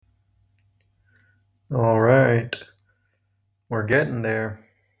All right, we're getting there.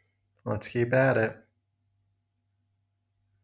 Let's keep at it.